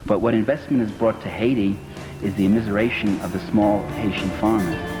But what investment has brought to Haiti is the immiseration of the small Haitian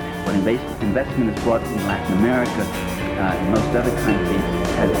farmers. What investment has brought in Latin America, in most other countries,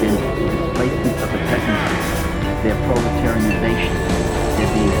 has been the displacement of the peasantry, their proletarianization.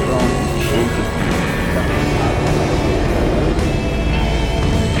 They're being thrown into shanty.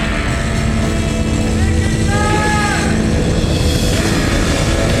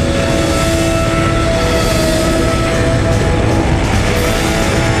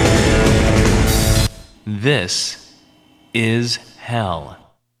 This is hell.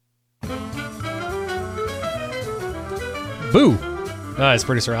 Boo! It's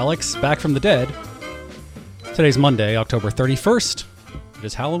producer Alex, back from the dead. Today's Monday, October 31st. It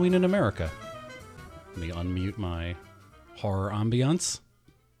is Halloween in America. Let me unmute my horror ambiance.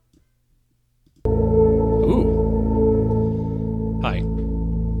 Ooh. Hi.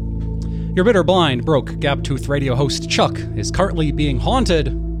 Your bitter, blind, broke, gap-toothed radio host Chuck is currently being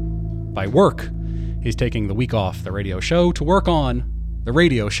haunted by work. He's taking the week off the radio show to work on the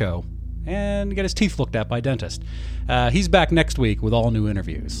radio show and get his teeth looked at by a dentist. He's back next week with all new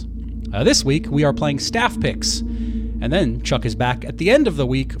interviews. This week, we are playing staff picks. And then Chuck is back at the end of the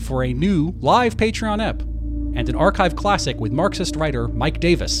week for a new live Patreon ep and an archive classic with Marxist writer Mike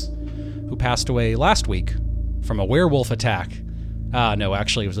Davis, who passed away last week from a werewolf attack. No,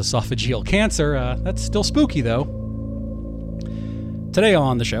 actually, it was esophageal cancer. That's still spooky, though. Today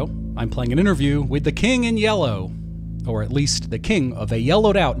on the show, I'm playing an interview with the King in Yellow, or at least the king of a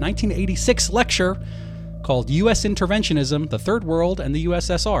yellowed-out 1986 lecture called U.S. Interventionism, the Third World, and the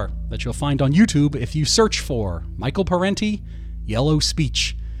USSR that you'll find on YouTube if you search for Michael Parenti, Yellow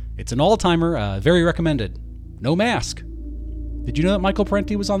Speech. It's an all-timer, very recommended. No mask. Did you know that Michael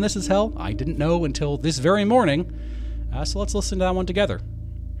Parenti was on This Is Hell? I didn't know until this very morning, so let's listen to that one together.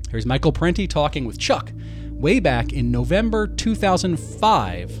 Here's Michael Parenti talking with Chuck way back in November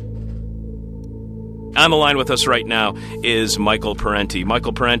 2005. On the line with us right now is Michael Parenti.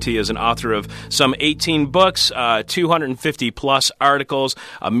 Michael Parenti is an author of some 18 books, 250-plus articles,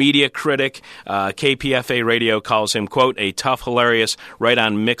 a media critic. KPFA Radio calls him, quote, a tough, hilarious,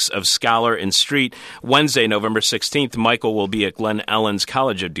 right-on mix of scholar and street. Wednesday, November 16th, Michael will be at Glen Ellen's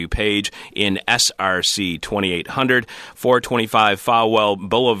College of DuPage in SRC 2800, 425 Falwell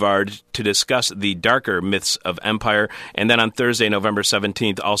Boulevard, to discuss the darker myths of empire. And then on Thursday, November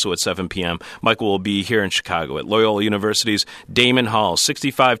 17th, also at 7 p.m., Michael will be here in Chicago at Loyola University's Damon Hall,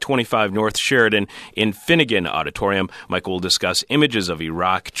 6525 North Sheridan in Finnegan Auditorium. Michael will discuss images of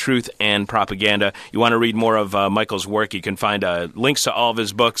Iraq, truth, and propaganda. You want to read more of Michael's work, you can find links to all of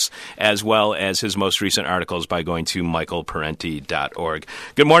his books as well as his most recent articles by going to michaelparenti.org.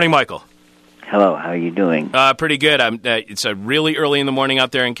 Good morning, Michael. Hello, how are you doing? Pretty good. It's really early in the morning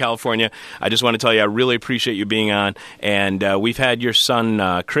out there in California. I just want to tell you I really appreciate you being on. And we've had your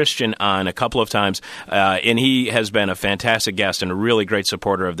son, Christian, on a couple of times. And he has been a fantastic guest and a really great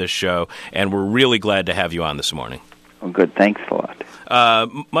supporter of this show. And we're really glad to have you on this morning. Well, good. Thanks a lot.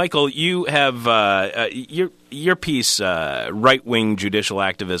 Michael, you have your piece, Right-Wing Judicial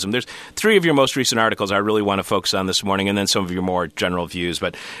Activism. There's three of your most recent articles I really want to focus on this morning, and then some of your more general views.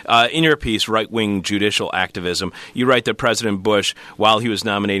 But in your piece, Right-Wing Judicial Activism, you write that President Bush, while he was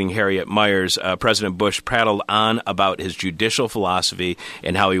nominating Harriet Miers, President Bush prattled on about his judicial philosophy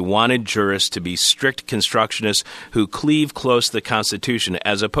and how he wanted jurists to be strict constructionists who cleave close to the Constitution,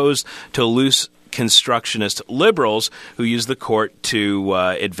 as opposed to loose constructionist liberals who use the court to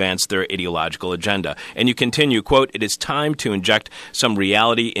advance their ideological agenda. And you continue, quote, it is time to inject some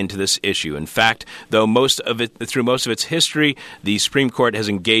reality into this issue. In fact, through most of its history, the Supreme Court has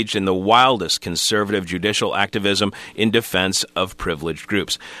engaged in the wildest conservative judicial activism in defense of privileged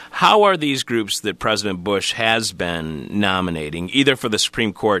groups. How are these groups that President Bush has been nominating, either for the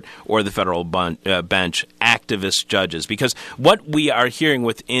Supreme Court or the federal bench, activist judges? Because what we are hearing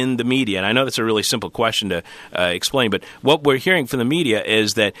within the media, and I know that's a really simple question to explain, but what we're hearing from the media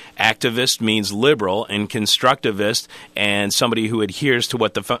is that activist means liberal, and constructivist and somebody who adheres to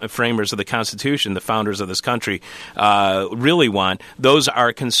what the framers of the Constitution, the founders of this country, really want, those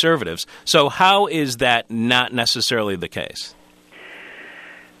are conservatives. So how is that not necessarily the case?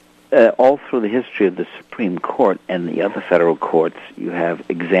 All through the history of the Supreme Court and the other federal courts, you have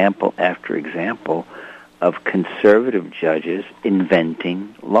example after example of conservative judges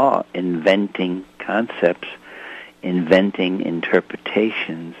inventing law, inventing concepts, inventing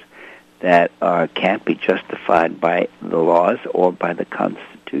interpretations that can't be justified by the laws or by the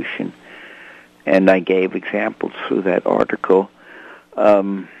Constitution. And I gave examples through that article.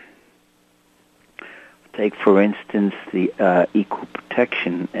 Take, for instance, the equal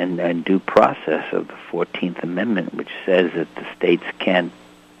protection and due process of the 14th Amendment, which says that the states can't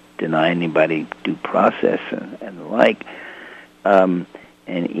deny anybody due process and the like. And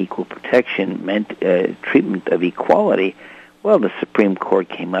equal protection meant treatment of equality. Well, the Supreme Court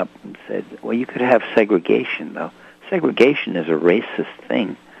came up and said, well, you could have segregation, though. Segregation is a racist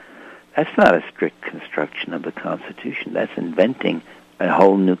thing. That's not a strict construction of the Constitution. That's inventing a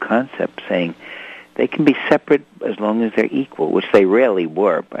whole new concept, saying they can be separate as long as they're equal, which they rarely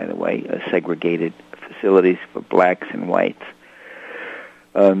were, by the way, segregated facilities for blacks and whites.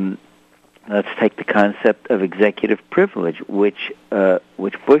 Let's take the concept of executive privilege, which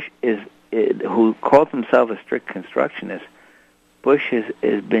Bush who called himself a strict constructionist, Bush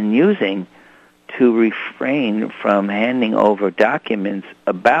has been using to refrain from handing over documents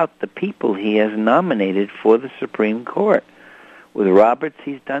about the people he has nominated for the Supreme Court. With Roberts,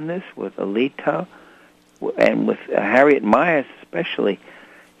 he's done this, with Alito, and with Harriet Miers especially.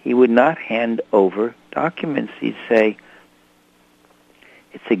 He would not hand over documents. He'd say,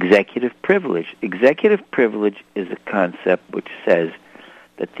 it's executive privilege. Executive privilege is a concept which says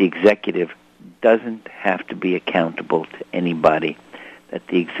that the executive doesn't have to be accountable to anybody, that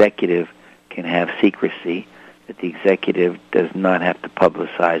the executive can have secrecy, that the executive does not have to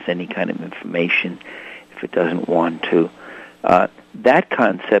publicize any kind of information if it doesn't want to. That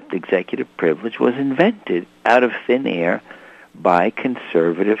concept, executive privilege, was invented out of thin air by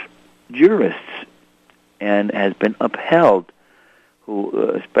conservative jurists and has been upheld,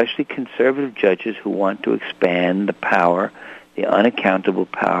 especially conservative judges who want to expand the power, the unaccountable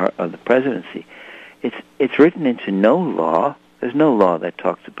power of the presidency. It's written into no law. There's no law that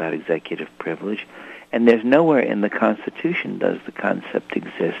talks about executive privilege, and there's nowhere in the Constitution does the concept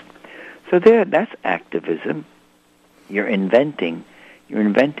exist. So that's activism. You're inventing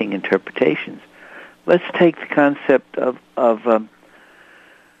interpretations. Let's take the concept of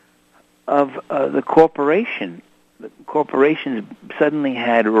the corporation. The corporations suddenly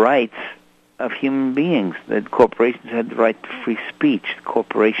had rights of human beings. The corporations had the right to free speech. The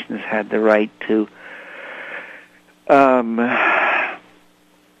corporations had the right to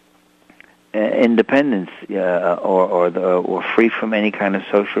independence or free from any kind of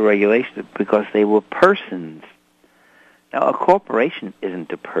social regulation because they were persons. Now, a corporation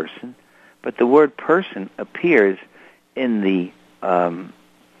isn't a person, but the word person appears in the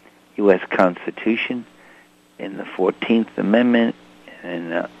U.S. Constitution, in the 14th Amendment,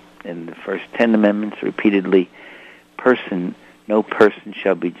 and in the first 10 amendments repeatedly. No person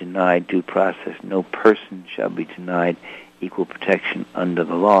shall be denied due process. No person shall be denied equal protection under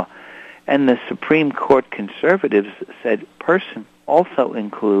the law. And the Supreme Court conservatives said person also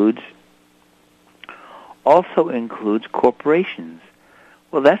includes corporations.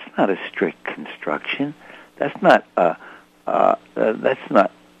 Well, that's not a strict construction. That's not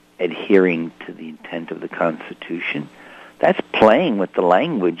adhering to the intent of the Constitution. That's playing with the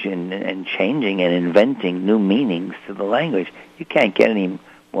language and changing and inventing new meanings to the language. You can't get any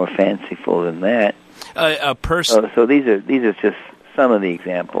more fanciful than that. A person. So these are just some of the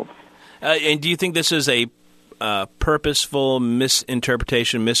examples. And do you think this is a purposeful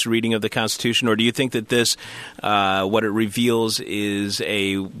misinterpretation, misreading of the Constitution, or do you think that this, what it reveals is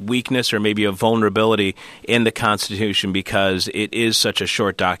a weakness or maybe a vulnerability in the Constitution because it is such a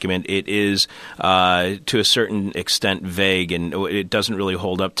short document? It is, to a certain extent, vague, and it doesn't really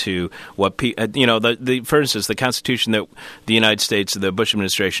hold up to what for instance, the Constitution that the United States, the Bush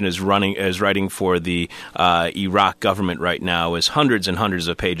administration is writing for the Iraq government right now is hundreds and hundreds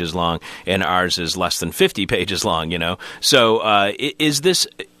of pages long, and ours is less than 50 pages long, So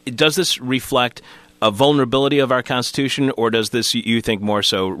does this reflect a vulnerability of our Constitution, or does this, you think, more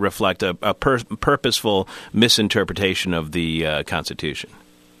so reflect a purposeful misinterpretation of the Constitution?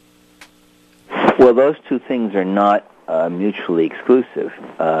 Well, those two things are not mutually exclusive.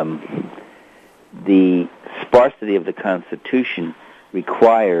 The sparsity of the Constitution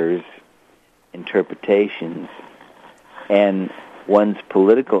requires interpretations, and one's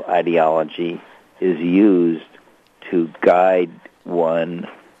political ideology is used to guide one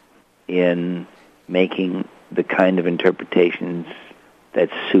in making the kind of interpretations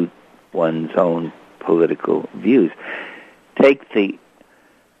that suit one's own political views. Take the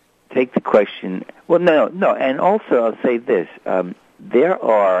question. Well, no, and also I'll say this: there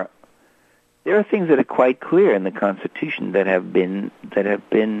are things that are quite clear in the Constitution that have been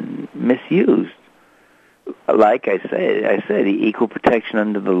misused. Like I said, equal protection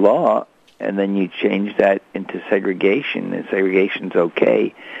under the law. And then you change that into segregation, and segregation's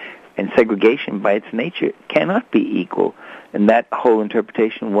okay. And segregation, by its nature, cannot be equal. And that whole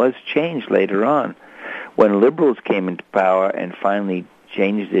interpretation was changed later on. When liberals came into power and finally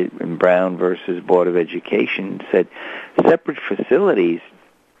changed it in Brown versus Board of Education, said separate facilities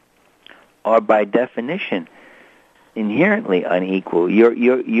are by definition inherently unequal.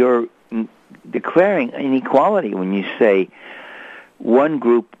 You're declaring inequality when you say one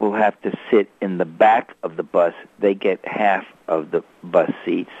group will have to sit in the back of the bus. They get half of the bus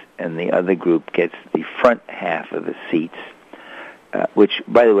seats, and the other group gets the front half of the seats, which,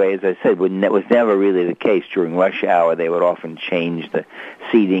 by the way, as I said, was never really the case. During rush hour, they would often change the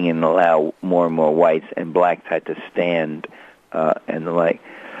seating and allow more and more whites, and blacks had to stand and the like.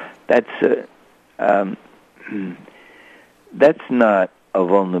 That's not a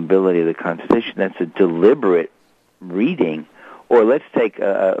vulnerability of the Constitution. That's a deliberate reading. Or let's take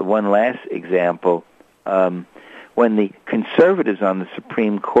one last example. When the conservatives on the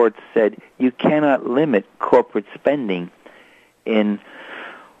Supreme Court said you cannot limit corporate spending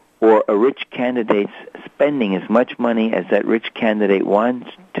or a rich candidate's spending as much money as that rich candidate wants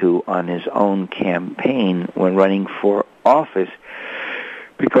to on his own campaign when running for office,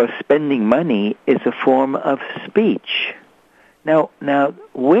 because spending money is a form of speech. Now,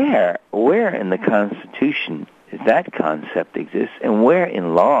 where in the Constitution does that concept exist, and where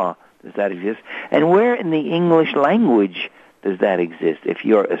in law does that exist, and where in the English language does that exist if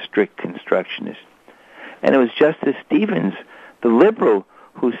you're a strict constructionist? And it was Justice Stevens, the liberal,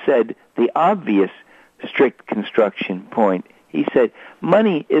 who said the obvious strict construction point. He said,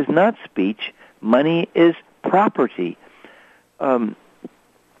 money is not speech, money is property.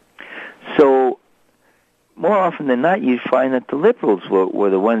 So more often than not, you find that the liberals were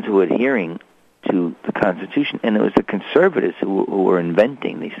the ones who were adhering to the Constitution, and it was the conservatives who were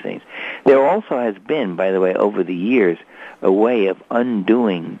inventing these things. There also has been, by the way, over the years, a way of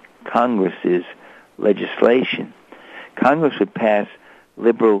undoing Congress's legislation. Congress would pass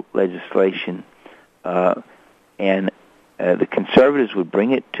liberal legislation, and the conservatives would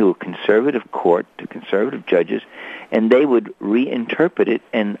bring it to a conservative court, to conservative judges, and they would reinterpret it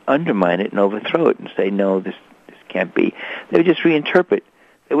and undermine it and overthrow it and say, no, this can't be. They would just reinterpret.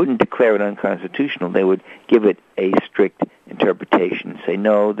 They wouldn't declare it unconstitutional. They would give it a strict interpretation and say,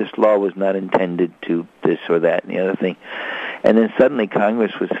 no, this law was not intended to this or that and the other thing. And then suddenly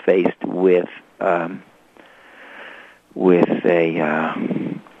Congress was faced with a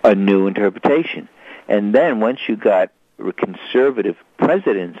new interpretation. And then once you got conservative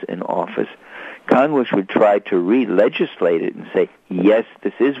presidents in office, Congress would try to re-legislate it and say, yes,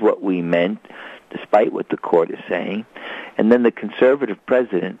 this is what we meant, despite what the court is saying. And then the conservative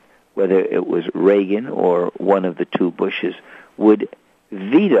president, whether it was Reagan or one of the two Bushes, would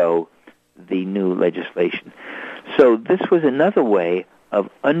veto the new legislation. So this was another way of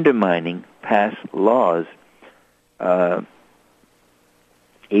undermining past laws, even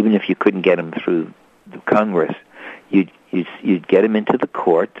if you couldn't get them through the Congress. You'd get them into the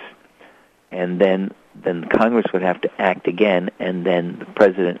courts, and then Congress would have to act again, and then the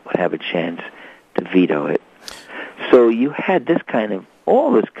president would have a chance to veto it. So you had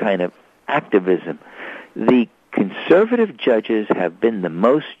all this kind of activism. The conservative judges have been the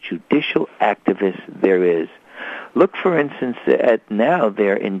most judicial activists there is. Look, for instance, at now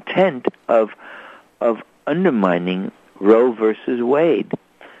their intent of undermining Roe versus Wade,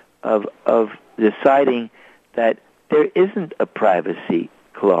 of deciding that there isn't a privacy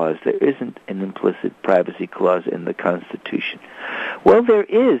clause, there isn't an implicit privacy clause in the Constitution. Well, there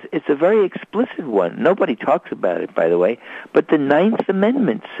is. It's a very explicit one. Nobody talks about it, by the way, but the Ninth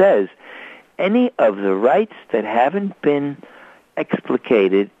Amendment says any of the rights that haven't been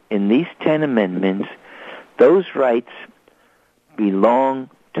explicated in these 10 amendments, those rights belong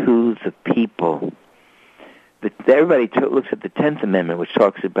to the people. Everybody looks at the 10th Amendment, which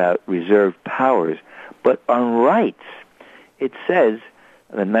talks about reserved powers, but on rights, it says,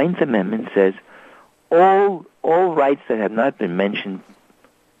 the Ninth Amendment says, all rights that have not been mentioned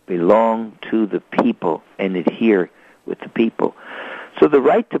belong to the people and adhere with the people. So the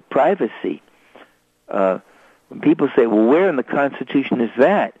right to privacy, when people say, well, where in the Constitution is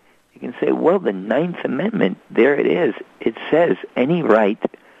that? You can say, well, the Ninth Amendment, there it is. It says any right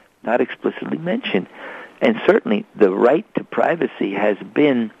not explicitly mentioned. And certainly the right to privacy has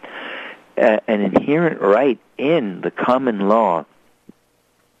been an inherent right in the common law,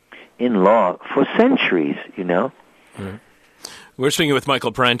 for centuries, you know. Mm-hmm. We're speaking with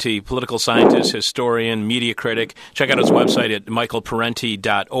Michael Parenti, political scientist, historian, media critic. Check out his website at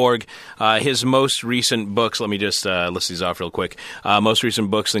michaelparenti.org. His most recent books, let me just list these off real quick. Most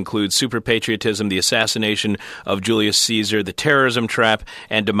recent books include Super Patriotism, The Assassination of Julius Caesar, The Terrorism Trap,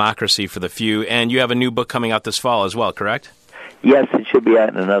 and Democracy for the Few. And you have a new book coming out this fall as well, correct? Yes, it should be out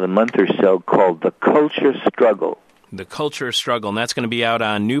in another month or so, called The Culture Struggle. The Culture Struggle, and that's going to be out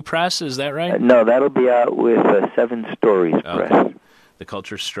on New Press, is that right? No, that'll be out with 7 Stories Press. The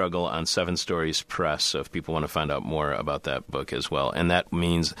Culture Struggle on Seven Stories Press. So if people want to find out more about that book as well. And that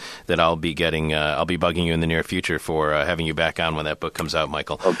means that I'll be bugging you in the near future for having you back on when that book comes out,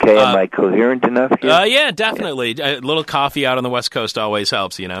 Michael. Okay, am I coherent enough here? Yeah, definitely. A little coffee out on the West Coast always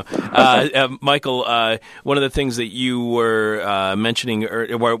helps, Michael, one of the things that you were mentioning,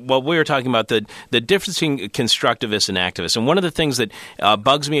 we were talking about the difference between constructivists and activists. And one of the things that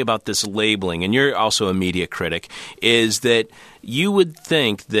bugs me about this labeling, and you're also a media critic, is that you would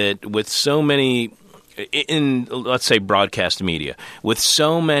think that with so many, in let's say broadcast media, with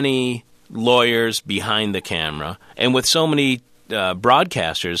so many lawyers behind the camera and with so many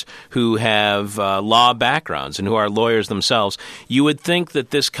broadcasters who have law backgrounds and who are lawyers themselves, you would think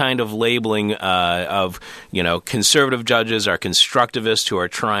that this kind of labeling of, conservative judges are constructivists who are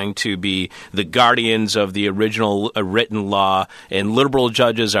trying to be the guardians of the original written law, and liberal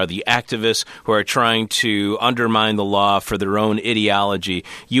judges are the activists who are trying to undermine the law for their own ideology.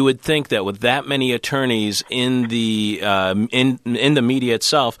 You would think that with that many attorneys in the in the media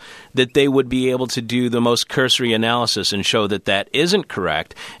itself, that they would be able to do the most cursory analysis and show that isn't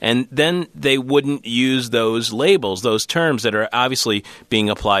correct, and then they wouldn't use those labels, those terms that are obviously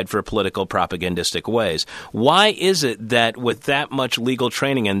being applied for political propagandistic ways. Why is it that with that much legal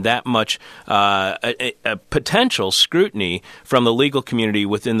training and that much a potential scrutiny from the legal community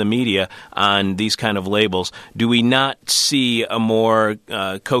within the media on these kind of labels, do we not see a more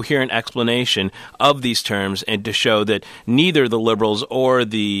coherent explanation of these terms, and to show that neither the liberals or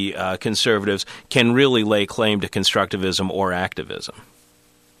the conservatives can really lay claim to constructivism or activism?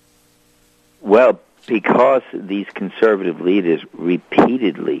 Well, because these conservative leaders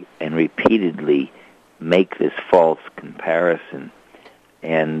repeatedly make this false comparison,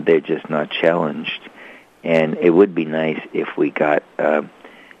 and they're just not challenged. And it would be nice if we got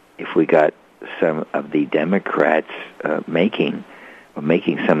some of the Democrats making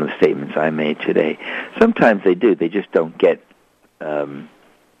some of the statements I made today. Sometimes they do. They just don't get.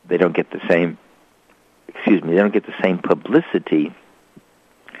 They don't get the same. They don't get the same publicity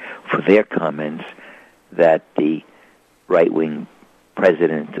for their comments that the right-wing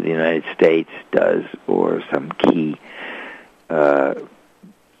president of the United States does, or some key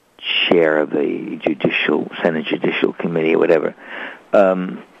chair of the Senate Judicial Committee or whatever.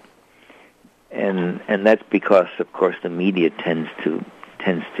 And that's because, of course, the media tends to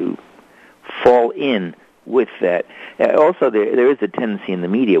fall in with that. Also, there is a tendency in the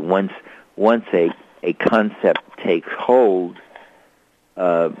media, once a concept takes hold,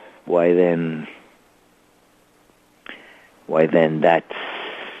 why then that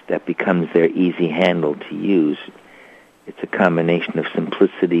becomes their easy handle to use. It's a combination of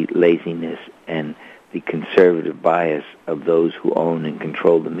simplicity, laziness, and the conservative bias of those who own and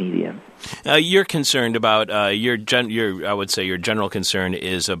control the media. You're concerned about your general concern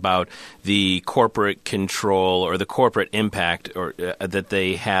is about the corporate control or the corporate impact that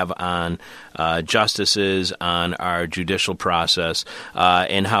they have on justices, on our judicial process,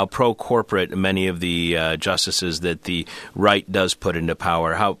 and how pro-corporate many of the justices that the right does put into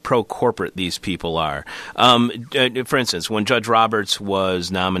power, how pro-corporate these people are. For instance, when Judge Roberts was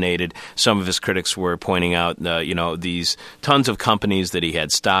nominated, some of his critics were pointing out, these tons of companies that he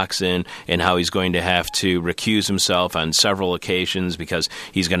had stocks in, and how he's going to have to recuse himself on several occasions because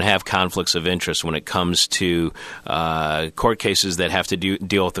he's going to have conflicts of interest when it comes to court cases that have to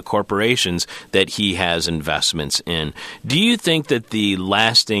deal with the corporations that he has investments in. Do you think that the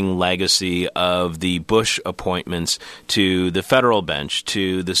lasting legacy of the Bush appointments to the federal bench,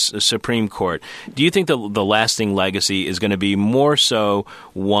 to the Supreme Court, do you think the lasting legacy is going to be more so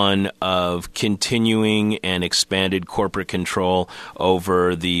one of continuing and expanded corporate control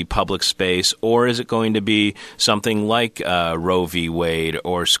over the public space, or is it going to be something like Roe v. Wade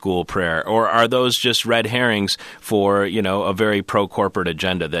or school prayer, or are those just red herrings for a very pro-corporate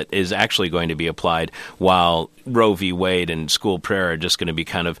agenda that is actually going to be applied, while Roe v. Wade and school prayer are just going to be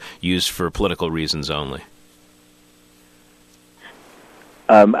kind of used for political reasons only?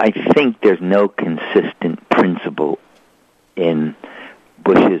 I think there's no consistent principle in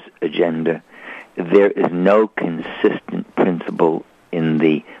Bush's agenda. There is no consistent principle in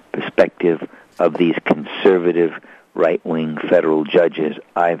the perspective of these conservative right-wing federal judges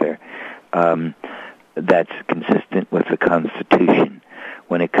either. That's consistent with the Constitution.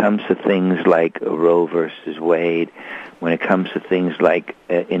 When it comes to things like Roe versus Wade, when it comes to things like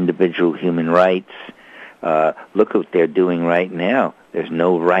individual human rights, look what they're doing right now. There's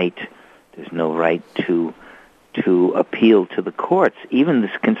no right to appeal to the courts. Even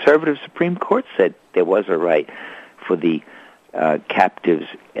this conservative Supreme Court said there was a right for the captives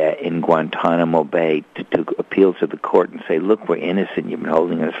in Guantanamo Bay to appeal to the court and say, look, we're innocent. You've been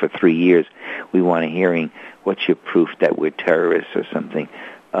holding us for 3 years. We want a hearing. What's your proof that we're terrorists or something?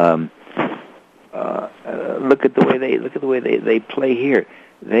 Look at the way they play here.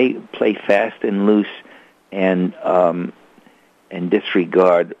 They play fast and loose and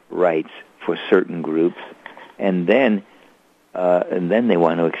disregard rights for certain groups, and then they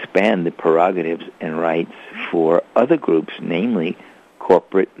want to expand the prerogatives and rights for other groups, namely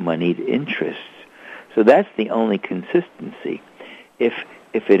corporate moneyed interests. So that's the only consistency. If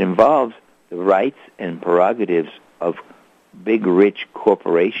it involves the rights and prerogatives of big, rich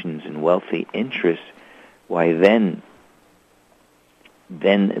corporations and wealthy interests, why then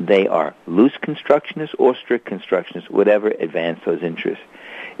they are loose constructionists or strict constructionists, whatever advance those interests.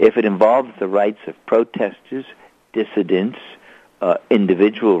 If it involves the rights of protesters, dissidents,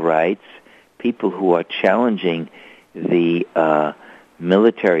 individual rights, people who are challenging the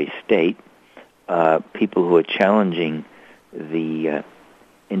military state, people who are challenging the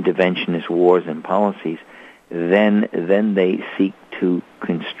interventionist wars and policies, then they seek to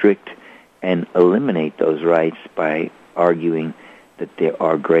constrict and eliminate those rights by arguing that there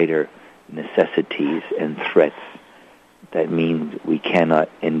are greater necessities and threats. That means we cannot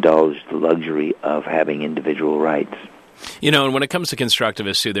indulge the luxury of having individual rights. You know, and when it comes to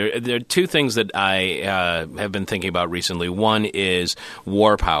constructivists, too, there are two things that I have been thinking about recently. One is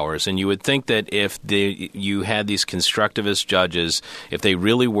war powers, and you would think that if you had these constructivist judges, if they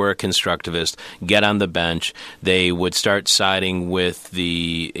really were constructivist, get on the bench, they would start siding with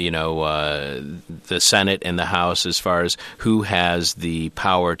the Senate and the House as far as who has the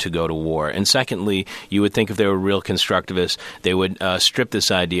power to go to war. And secondly, you would think if they were real constructivists, they would strip this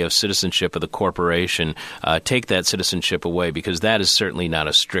idea of citizenship of the corporation, take that citizenship away, because that is certainly not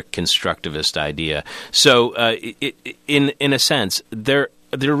a strict constructivist idea. So, in a sense, there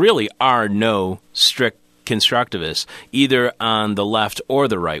really are no strict constructivists, either on the left or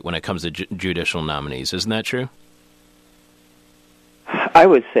the right, when it comes to judicial nominees. Isn't that true? I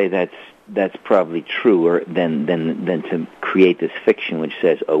would say that's probably truer than to create this fiction which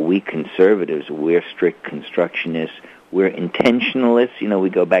says, oh, we conservatives, we're strict constructionists, we're intentionalists. You know, we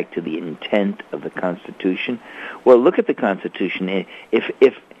go back to the intent of the Constitution. Well, look at the Constitution.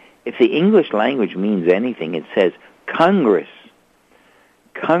 If the English language means anything, it says Congress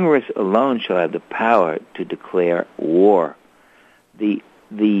alone shall have the power to declare war. The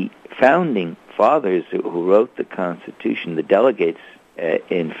founding fathers who wrote the Constitution, the delegates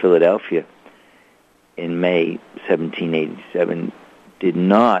in Philadelphia in May 1787,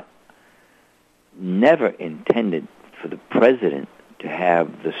 never intended for the president to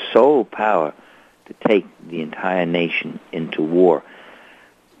have the sole power to take the entire nation into war.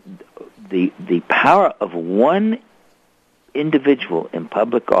 The power of one individual in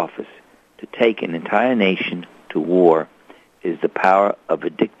public office to take an entire nation to war is the power of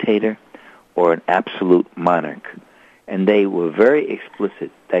a dictator or an absolute monarch. And they were very explicit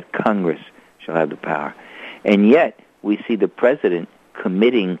that Congress shall have the power. And yet, we see the president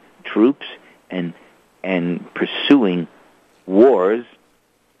committing troops and pursuing wars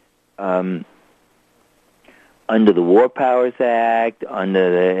under the War Powers Act,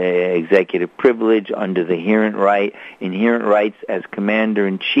 under the executive privilege, under the inherent rights as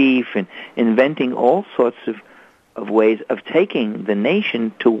commander-in-chief, and inventing all sorts of ways of taking the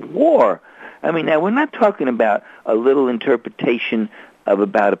nation to war. I mean, now we're not talking about a little interpretation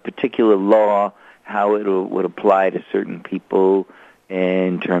about a particular law, how it would apply to certain people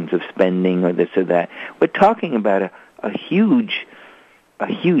in terms of spending or this or that. We're talking about a huge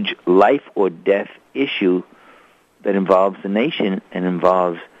life or death issue that involves the nation and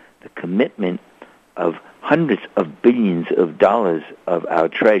involves the commitment of hundreds of billions of dollars of our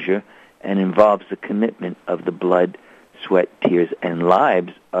treasure, and involves the commitment of the blood, sweat, tears, and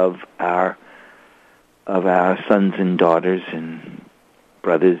lives of our sons and daughters and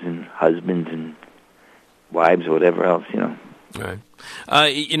brothers and husbands and wives or whatever else, you know. Right.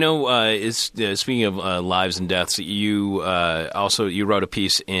 Speaking of lives and deaths, you wrote a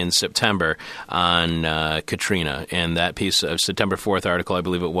piece in September on Katrina, and that piece, September 4th article, I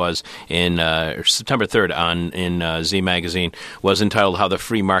believe it was, September 3rd in Z Magazine, was entitled "How the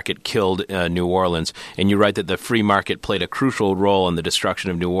Free Market Killed New Orleans." And you write that the free market played a crucial role in the destruction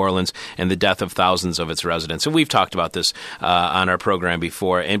of New Orleans and the death of thousands of its residents. And we've talked about this on our program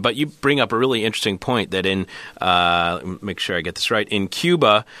before. But you bring up a really interesting point that make sure I get this right, in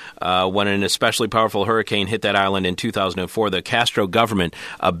Cuba, when an especially powerful hurricane hit that island in 2004, the Castro government,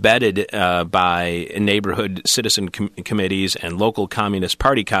 abetted by neighborhood citizen committees and local Communist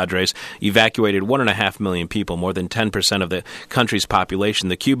Party cadres, evacuated 1.5 million people, more than 10% of the country's population.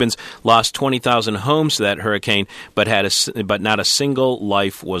 The Cubans lost 20,000 homes to that hurricane, but not a single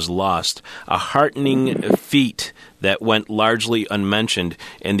life was lost. A heartening feat that went largely unmentioned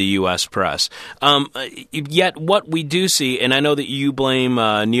in the U.S. press. Yet what we do see, and I know that you blame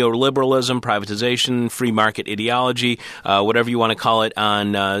neoliberalism, privatization, free market ideology, whatever you want to call it,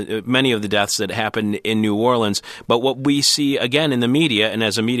 on many of the deaths that happened in New Orleans. But what we see, again, in the media, and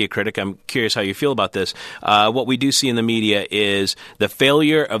as a media critic, I'm curious how you feel about this, what we do see in the media is the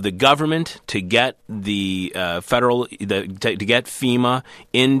failure of the government to get the to get FEMA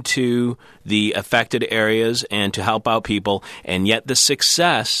into the affected areas and to help out people, and yet the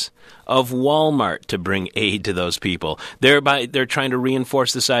success of Walmart to bring aid to those people. They're trying to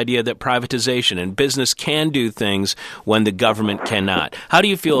reinforce this idea that privatization and business can do things when the government cannot. How do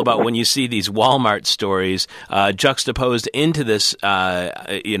you feel about when you see these Walmart stories juxtaposed into this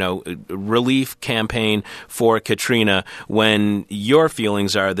relief campaign for Katrina, when your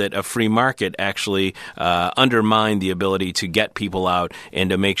feelings are that a free market actually undermined the ability to get people out and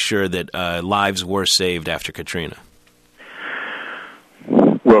to make sure that lives were saved after Katrina?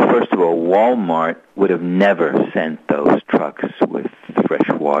 Well, first of all, Walmart would have never sent those trucks with fresh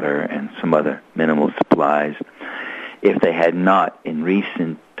water and some other minimal supplies if they had not, in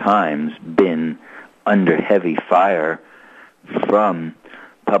recent times, been under heavy fire from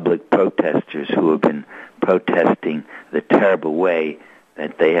public protesters who have been protesting the terrible way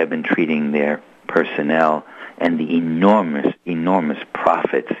that they have been treating their personnel and the enormous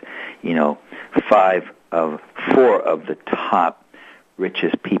profits. You know, 4 of the top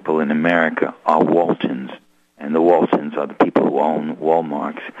richest people in America are Waltons, and the Waltons are the people who own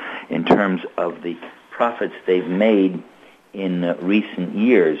Walmarts. In terms of the profits they've made in recent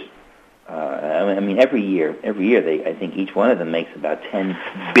years, every year I think each one of them makes about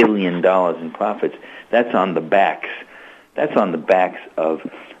 $10 billion in profits. That's on the backs of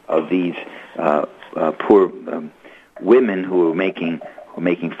these poor women who are making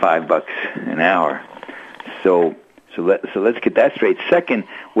 $5 an hour. So let's get that straight. Second,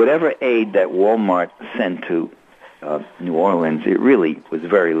 whatever aid that Walmart sent to New Orleans, it really was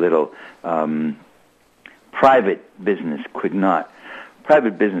very little. Private business could not.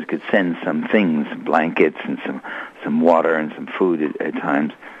 Private business could send some things, blankets and some water and some food at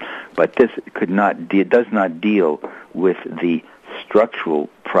times, but this does not deal with the structural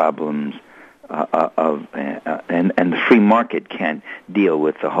problems and the free market can't deal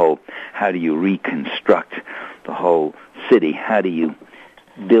with the whole. How do you reconstruct the whole city? How do you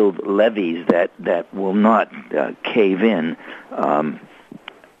build levees that will not cave in? How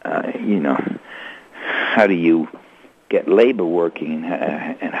do you get labor working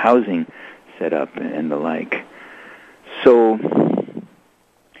and housing set up and the like? So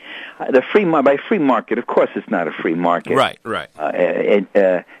by free market, of course, it's not a free market. Right.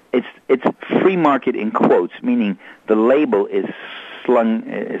 It's free market in quotes, meaning the label is slung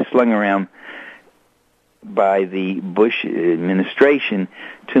around by the Bush administration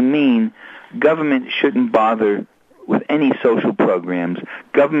to mean government shouldn't bother with any social programs.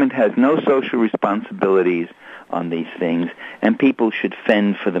 Government has no social responsibilities on these things, and people should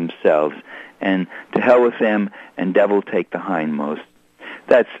fend for themselves. And to hell with them, and devil take the hindmost.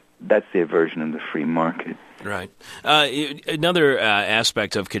 That's their version of the free market. Right. Another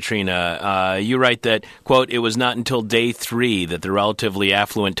aspect of Katrina, you write that, quote, it was not until day 3 that the relatively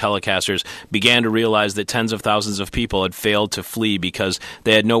affluent telecasters began to realize that tens of thousands of people had failed to flee because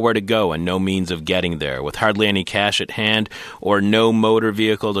they had nowhere to go and no means of getting there. With hardly any cash at hand or no motor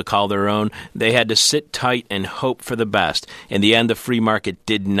vehicle to call their own, they had to sit tight and hope for the best. In the end, the free market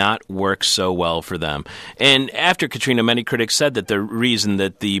did not work so well for them. And after Katrina, many critics said that the reason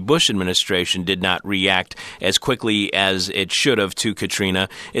that the Bush administration did not react as quickly as it should have to Katrina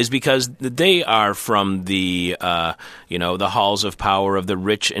is because they are from the the halls of power of the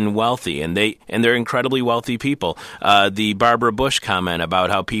rich and wealthy, and they're incredibly wealthy people. The Barbara Bush comment about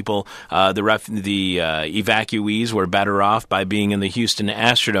how people the evacuees were better off by being in the Houston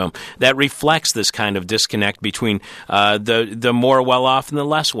Astrodome, that reflects this kind of disconnect between the more well off and the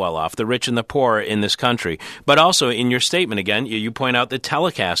less well off, the rich and the poor in this country. But also in your statement again, you point out the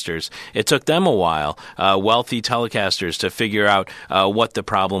telecasters. It took them a while. Wealthy telecasters to figure out what the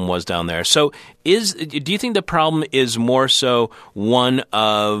problem was down there. So do you think the problem is more so one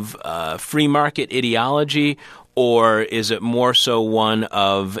of free market ideology, or is it more so one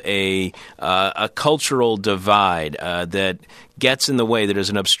of a cultural divide that gets in the way, that is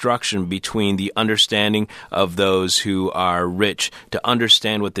an obstruction between the understanding of those who are rich to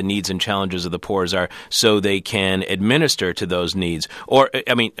understand what the needs and challenges of the poor are so they can administer to those needs? Or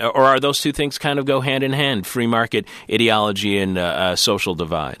are those two things kind of go hand in hand, free market ideology and social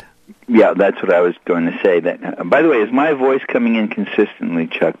divide? Yeah, that's what I was going to say. That, by the way, is my voice coming in consistently,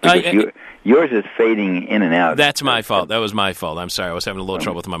 Chuck? Because yours is fading in and out. That's my fault. That was my fault. I'm sorry. I was having a little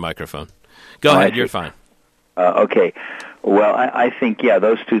trouble with my microphone. Go ahead. You're fine. Okay. Well, I think,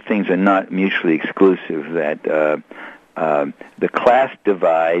 those two things are not mutually exclusive, that the class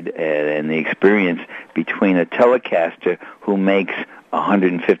divide and the experience between a telecaster who makes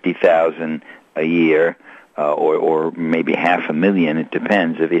 $150,000 a year, or maybe $500,000, it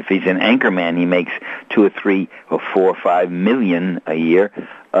depends. If he's an anchorman, he makes $2 or $3 or $4 or $5 million a year.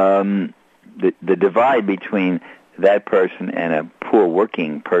 The divide between that person and a poor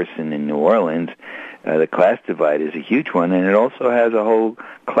working person in New Orleans, the class divide is a huge one, and it also has a whole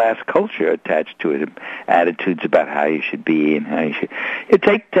class culture attached to it, attitudes about how you should be and how you should.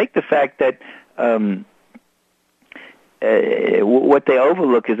 Take the fact that what they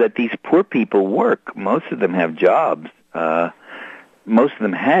overlook is that these poor people work. Most of them have jobs. Most of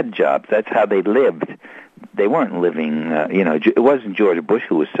them had jobs. That's how they lived. They weren't living, it wasn't George Bush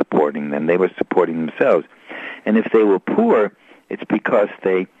who was supporting them. They were supporting themselves. And if they were poor, it's because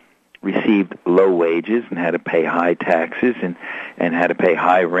they received low wages and had to pay high taxes and had to pay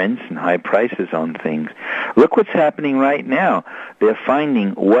high rents and high prices on things. Look what's happening right now. They're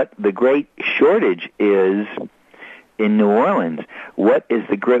finding what the great shortage is in New Orleans. What is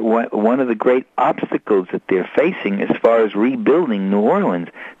one of the great obstacles that they're facing as far as rebuilding New Orleans?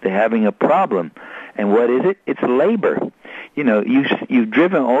 They're having a problem. And what is it? It's labor. You've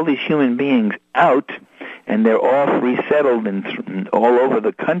driven all these human beings out, and they're all resettled and all over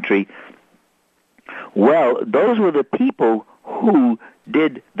the country. Well, those were the people who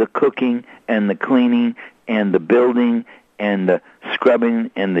did the cooking and the cleaning and the building and the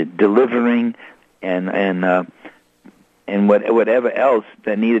scrubbing and the delivering and whatever else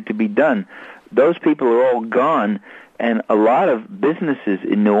that needed to be done. Those people are all gone, and a lot of businesses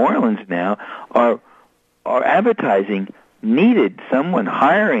in New Orleans now are advertising needed, someone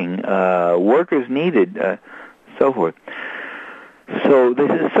hiring, workers needed, so forth. So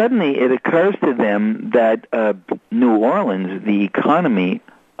suddenly it occurs to them that New Orleans, the economy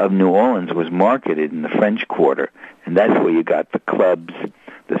of New Orleans was marketed in the French Quarter, and that's where you got the clubs,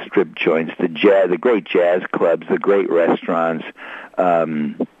 the strip joints, the great jazz clubs, the great restaurants,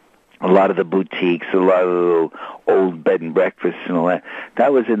 a lot of the boutiques, a lot of the little old bed and breakfasts and all that.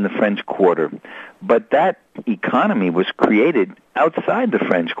 That was in the French Quarter. But that economy was created outside the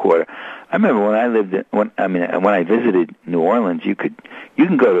French Quarter. I remember when I visited New Orleans, you can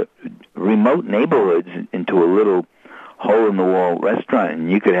go to remote neighborhoods into a little hole-in-the-wall restaurant,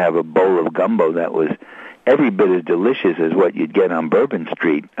 and you could have a bowl of gumbo that was every bit as delicious as what you'd get on Bourbon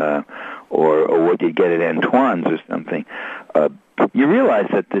Street or what you'd get at Antoine's or something. You realize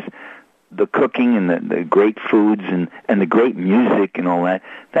that the cooking and the great foods and the great music and all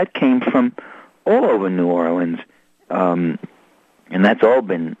that came from all over New Orleans, and that's all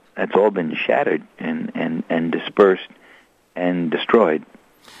been shattered and dispersed and destroyed.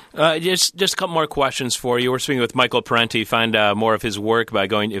 Just a couple more questions for you. We're speaking with Michael Parenti. Find more of his work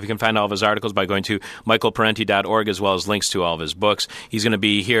if you can find all of his articles by going to michaelparenti.org, as well as links to all of his books. He's going to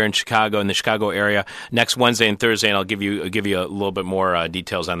be here in Chicago, in the Chicago area, next Wednesday and Thursday, and I'll give you a little bit more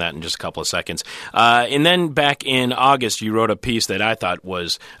details on that in just a couple of seconds. And then back in August, you wrote a piece that I thought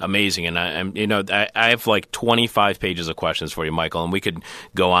was amazing, and I have like 25 pages of questions for you, Michael, and we could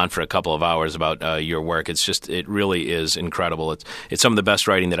go on for a couple of hours about your work. It really is incredible. It's some of the best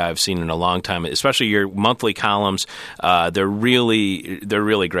writing that I've seen in a long time, especially your monthly columns. They're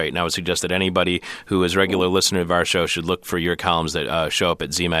really great, and I would suggest that anybody who is a regular listener of our show should look for your columns that show up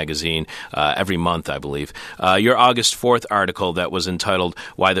at Z Magazine every month, I believe. Your August 4th article that was entitled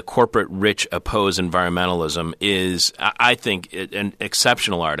 "Why the Corporate Rich Oppose Environmentalism" is, I think, an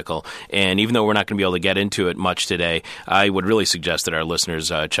exceptional article, and even though we're not going to be able to get into it much today, I would really suggest that our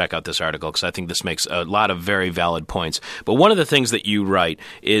listeners check out this article, because I think this makes a lot of very valid points. But one of the things that you write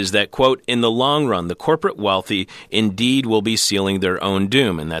is that, quote, "In the long run, the corporate wealthy indeed will be sealing their own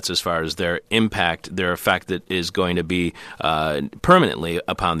doom," and that's as far as their impact, their effect that is going to be permanently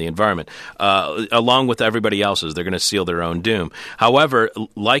upon the environment. Along with everybody else's, they're going to seal their own doom. However,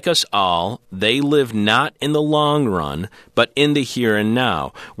 like us all, they live not in the long run, but in the here and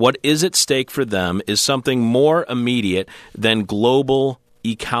now. What is at stake for them is something more immediate than global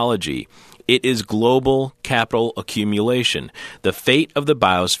ecology. It is global capital accumulation. The fate of the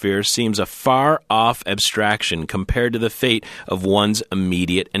biosphere seems a far-off abstraction compared to the fate of one's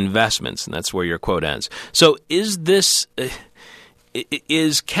immediate investments. And that's where your quote ends. So is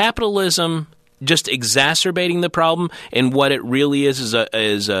capitalism just exacerbating the problem, and what it really is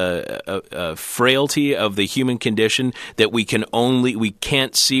a frailty of the human condition that we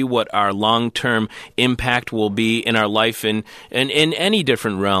can't see what our long-term impact will be in our life in any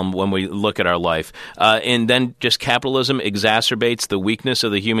different realm when we look at our life, and then just capitalism exacerbates the weakness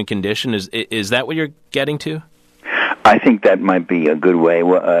of the human condition? Is that what you're getting to? I think that might be a good way.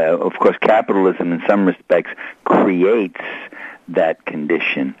 Of course, capitalism in some respects creates that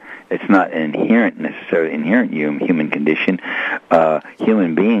condition. It's not necessarily inherent human condition.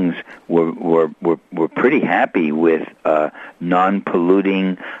 Human beings were pretty happy with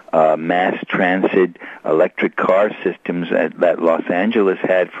non-polluting mass transit, electric car systems that Los Angeles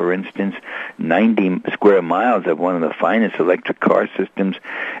had, for instance. 90 square miles of one of the finest electric car systems.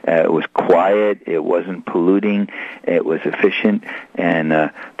 It was quiet. It wasn't polluting. It was efficient,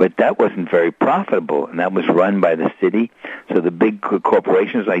 but that wasn't very profitable, and that was run by the city. So the big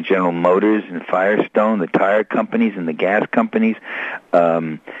corporations like General Motors and Firestone, the tire companies and the gas companies,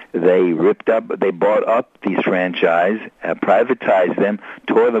 they bought up these franchises, privatized them,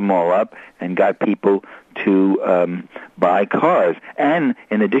 tore them all up, and got people to buy cars, and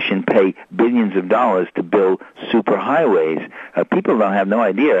in addition pay billions of dollars to build superhighways. People don't have no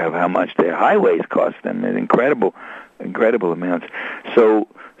idea of how much their highways cost them. They're incredible amounts. So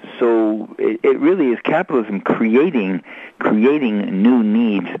it really is capitalism creating new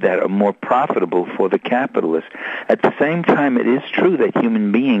needs that are more profitable for the capitalists. At the same time, it is true that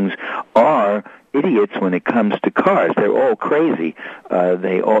human beings are idiots when it comes to cars. They're all crazy.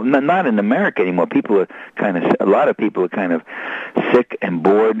 Not in America anymore. A lot of people are kind of sick and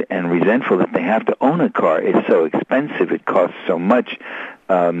bored and resentful that they have to own a car. It's so expensive. It costs so much.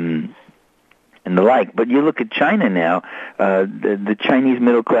 And the like. But you look at China now, the Chinese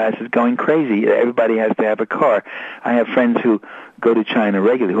middle class is going crazy. Everybody has to have a car. I have friends who go to China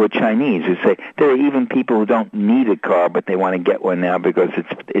regularly who are Chinese who say there are even people who don't need a car, but they want to get one now because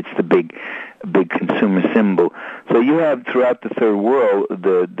it's the big consumer symbol. So you have throughout the third world,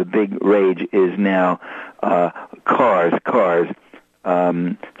 the big rage is now cars.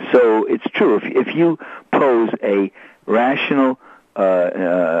 So it's true. If you pose a rational,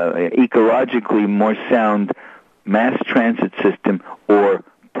 ecologically more sound mass transit system or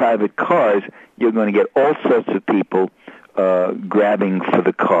private cars, you're going to get all sorts of people grabbing for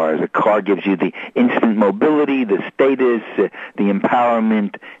the cars. A car gives you the instant mobility, the status, the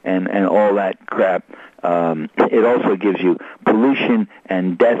empowerment, and all that crap. It also gives you pollution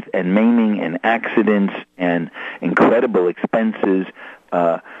and death and maiming and accidents and incredible expenses.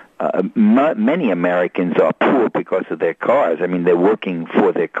 Many Americans are poor because of their cars. I mean, they're working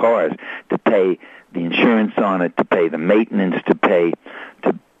for their cars to pay the insurance on it, to pay the maintenance, to pay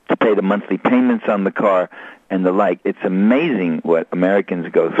the monthly payments on the car, and the like. It's amazing what Americans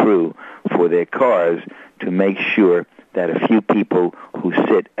go through for their cars to make sure that a few people who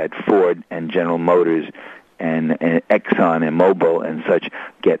sit at Ford and General Motors and Exxon and Mobil and such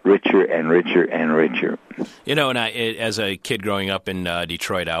get richer and richer and richer. You know, and as a kid growing up in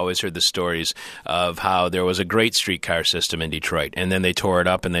Detroit, I always heard the stories of how there was a great streetcar system in Detroit, and then they tore it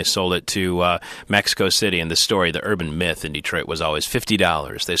up and they sold it to Mexico City. And the urban myth in Detroit was always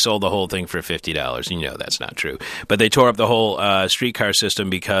 $50. They sold the whole thing for $50. You know that's not true. But they tore up the whole streetcar system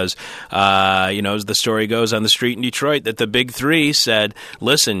because, as the story goes on the street in Detroit, that the big three said,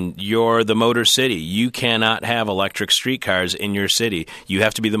 listen, you're the Motor City. You cannot have electric streetcars in your city. You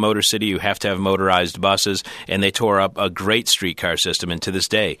have to be the Motor City. You have to have motorized buses. And they tore up a great streetcar system. And to this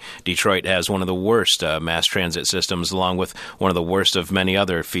day, Detroit has one of the worst mass transit systems, along with one of the worst of many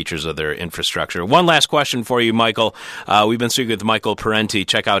other features of their infrastructure. One last question for you, Michael. We've been speaking with Michael Parenti.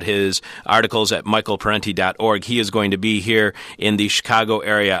 Check out his articles at michaelparenti.org. He is going to be here in the Chicago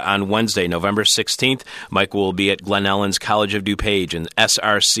area on Wednesday, November 16th. Mike will be at Glen Ellen's College of DuPage in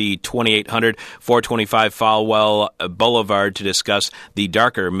SRC 2800, 425 Falwell Boulevard to discuss the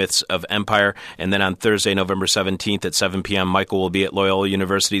darker myths of empire. And then on Thursday, November 17th at 7 p.m., Michael will be at Loyola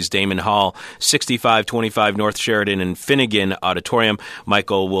University's Damon Hall, 6525 North Sheridan in Finnegan Auditorium.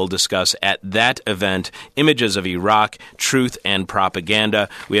 Michael will discuss at that event images of Iraq, truth, and propaganda.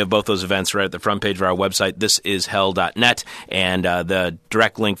 We have both those events right at the front page of our website, thisishell.net. And the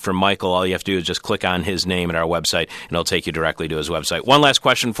direct link for Michael, all you have to do is just click on his name at our website, and it'll take you directly to his website. One last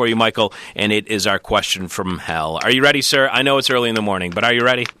question for you, Michael, and it is our question from hell. Are you ready, sir? I know it's early in the morning, but are you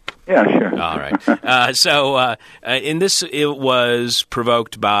ready? Yeah, sure. All right. So in this, it was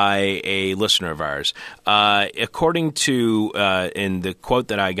provoked by a listener of ours. According to, in the quote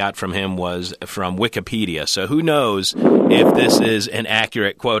that I got from him was from Wikipedia. So who knows if this is an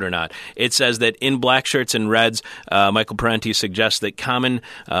accurate quote or not. It says that in Black Shirts and Reds, Michael Parenti suggests that common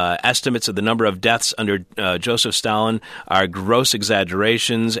estimates of the number of deaths under Joseph Stalin are gross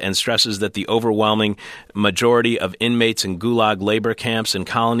exaggerations, and stresses that the overwhelming majority of inmates in Gulag labor camps and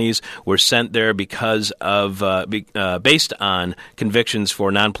colonies were sent there because of based on convictions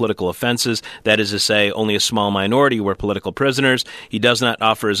for non-political offenses. That is to say, only a small minority were political prisoners. He does not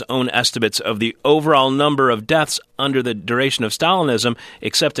offer his own estimates of the overall number of deaths under the duration of Stalinism,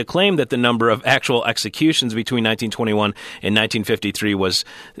 except to claim that the number of actual executions between 1921 and 1953 was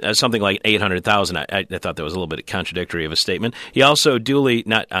something like 800,000. I thought that was a little bit contradictory of a statement. He also duly,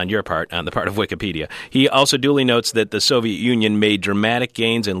 not on your part, on the part of Wikipedia, he also duly notes that the Soviet Union made dramatic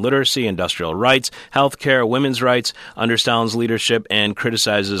gains in literacy, industrial rights, health care, women's rights under Stalin's leadership, and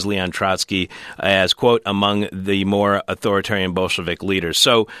criticizes Leon Trotsky as, quote, among the more authoritarian Bolshevik leaders.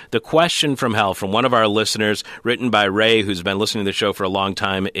 So the question from hell from one of our listeners, written by Ray, who's been listening to the show for a long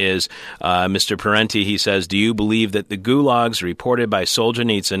time, is Mr. Parenti. He says, do you believe that the gulags reported by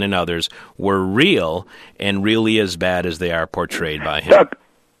Solzhenitsyn and others were real and really as bad as they are portrayed by him?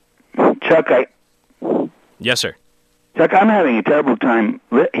 Chuck, Yes, sir. Chuck, I'm having a terrible time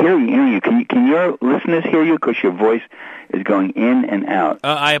hearing you. Can your listeners hear you? Because your voice is going in and out.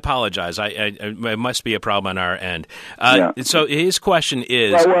 I apologize. It must be a problem on our end. Yeah. So his question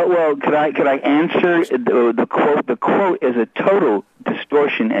is... Well, could I answer the quote? The quote is a total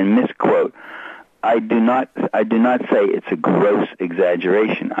distortion and misquote. I do not say it's a gross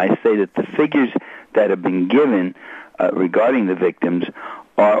exaggeration. I say that the figures that have been given regarding the victims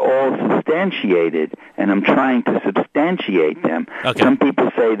are all substantiated, and I'm trying to substantiate them. Okay. Some people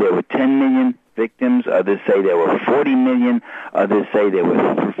say there were 10 million victims, others say there were 40 million, others say there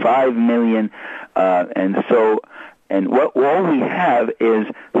were 5 million, and what all we have is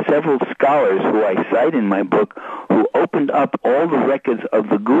several scholars who I cite in my book who opened up all the records of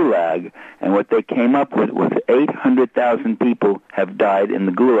the Gulag, and what they came up with was 800,000 people have died in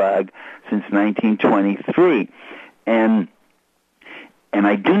the Gulag since 1923. And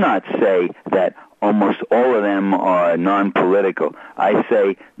I do not say that almost all of them are non-political. I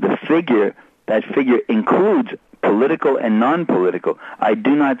say that figure includes political and non-political. I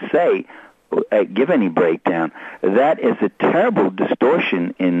do not say give any breakdown. That is a terrible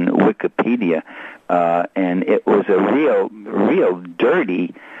distortion in Wikipedia, and it was a real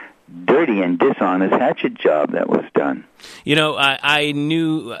dirty and dishonest hatchet job that was done. You know, I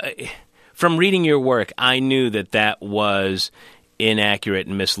knew from reading your work, I knew that was inaccurate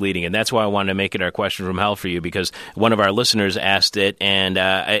and misleading, and that's why I wanted to make it our question from hell for you, because one of our listeners asked it, and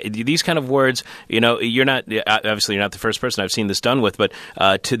these kind of words, you're not the first person I've seen this done with, but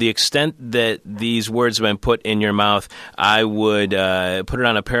to the extent that these words have been put in your mouth, I would put it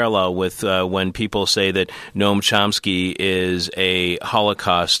on a parallel with when people say that Noam Chomsky is a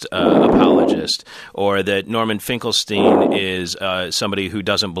Holocaust apologist, or that Norman Finkelstein is somebody who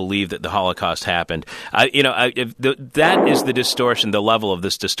doesn't believe that the Holocaust happened. That is the distortion. The level of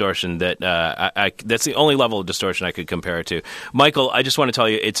this distortion that's the only level of distortion I could compare it to. Michael, I just want to tell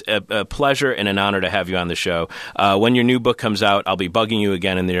you it's a pleasure and an honor to have you on the show. When your new book comes out, I'll be bugging you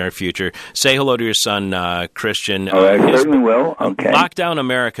again in the near future. Say hello to your son, Christian. I certainly will. Okay. Lockdown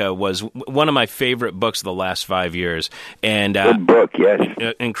America was one of my favorite books of the last 5 years. And good book, yes.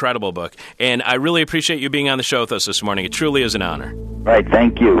 Incredible book. And I really appreciate you being on the show with us this morning. It truly is an honor. All right,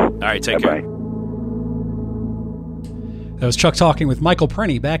 thank you. All right, take care. That was Chuck talking with Michael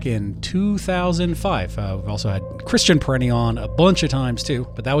Parenti back in 2005. We've also had Christian Parenti on a bunch of times too,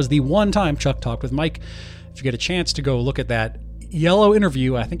 but that was the one time Chuck talked with Mike. If you get a chance to go look at that yellow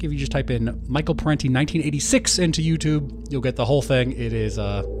interview, I think if you just type in Michael Parenti 1986 into YouTube, you'll get the whole thing. It is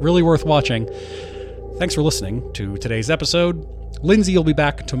really worth watching. Thanks for listening to today's episode. Lindsay will be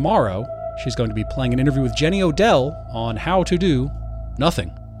back tomorrow. She's going to be playing an interview with Jenny Odell on how to do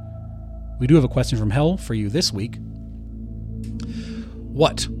nothing. We do have a question from hell for you this week.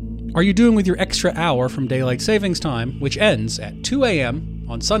 What are you doing with your extra hour from daylight savings time, which ends at 2 a.m.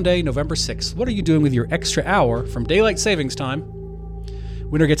 on Sunday, November 6th? What are you doing with your extra hour from daylight savings time?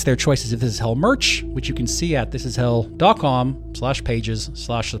 Winner gets their choices of This Is Hell merch, which you can see at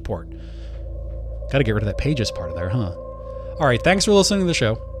thisishell.com/pages/support. Got to get rid of that pages part of there, huh? All right, thanks for listening to the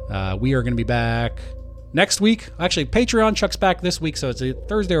show. We are going to be back next week. Actually, Patreon, Chuck's back this week, so it's a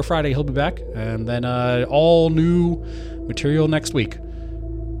Thursday or Friday he'll be back. And then all new material next week.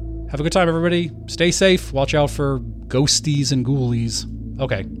 Have a good time, everybody. Stay safe. Watch out for ghosties and ghoulies.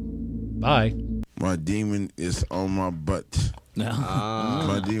 Okay. Bye. My demon is on my butt.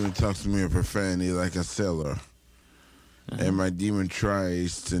 My demon talks to me in profanity like a sailor. And my demon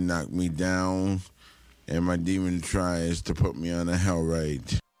tries to knock me down. And my demon tries to put me on a hell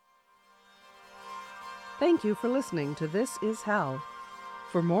ride. Thank you for listening to This Is Hell.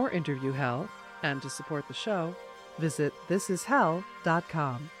 For more Interview Hell and to support the show, visit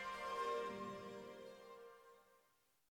thisishell.com.